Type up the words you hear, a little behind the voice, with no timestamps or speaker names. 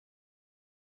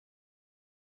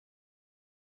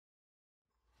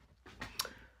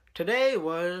Today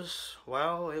was,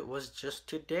 well, it was just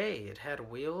today. It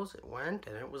had wheels, it went,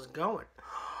 and it was going.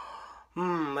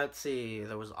 Let's see.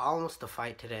 There was almost a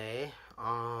fight today.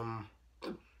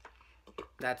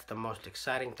 That's the most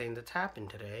exciting thing that's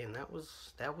happened today, and that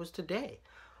was today.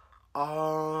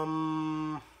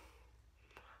 Um,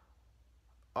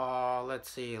 let's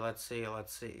see. By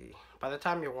the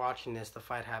time you're watching this, the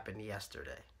fight happened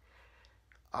yesterday.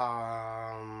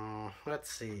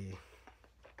 Let's see.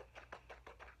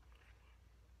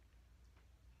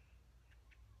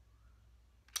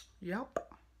 Yep.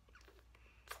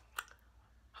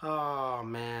 Oh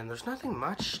man, there's nothing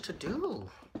much to do.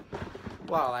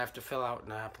 Well, I have to fill out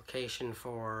an application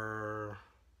for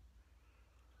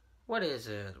what is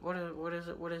it? What is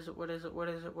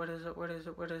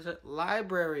it?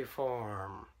 Library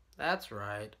form. That's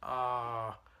right.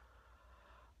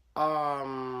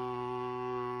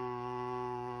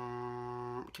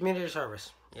 Community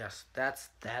service. Yes, that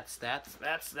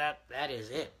is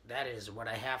it. That is what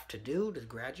I have to do to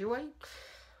graduate.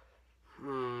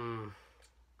 I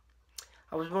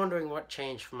was wondering what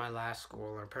changed from my last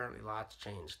school, and apparently lots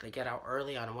changed. They get out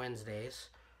early on Wednesdays.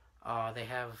 They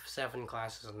have 7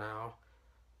 classes now,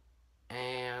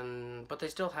 but they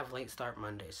still have late start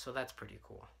Mondays, so that's pretty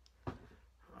cool.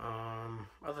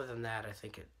 Other than that, I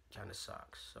think it kind of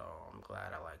sucks. So I'm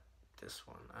glad I like this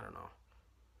one. I don't know.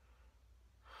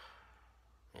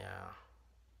 Yeah.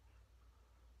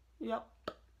 Yep.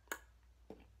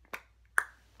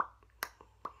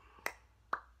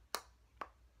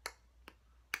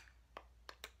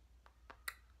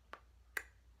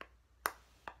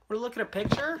 We're looking at a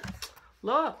picture.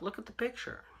 Look at the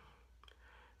picture.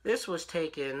 This was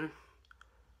taken.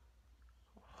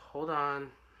 Hold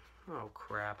on. Oh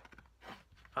crap.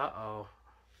 Uh-oh.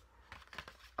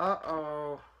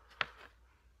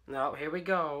 No, here we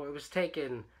go. It was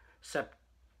taken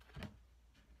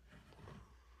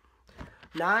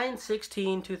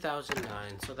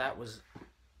 9/16/2009. So that was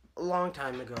a long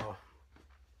time ago.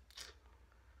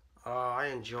 Oh, I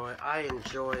enjoyed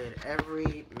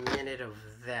every minute of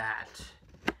that.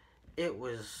 It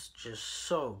was just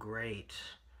so great.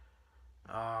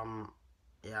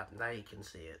 Yeah, now you can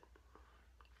see it.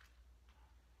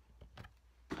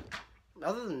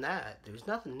 Other than that, there's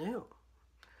nothing new.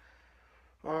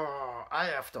 Oh, I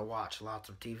have to watch lots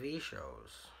of TV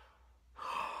shows.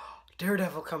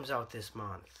 Daredevil comes out this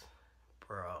month.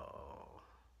 Bro.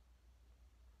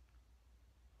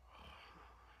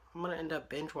 I'm going to end up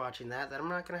binge watching that. Then I'm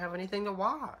not going to have anything to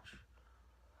watch.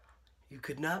 You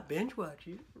could not binge watch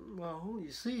it. Well,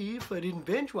 you see, if I didn't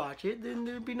binge watch it, then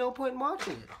there'd be no point in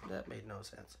watching it. That made no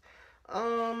sense.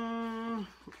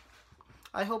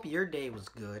 I hope your day was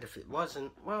good. If it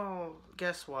wasn't, well,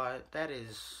 guess what? That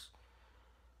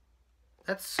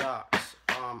sucks.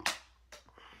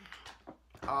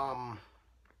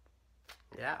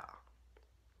 Yeah.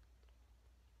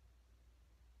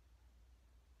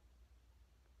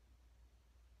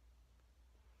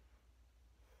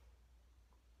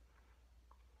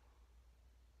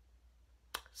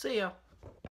 See ya.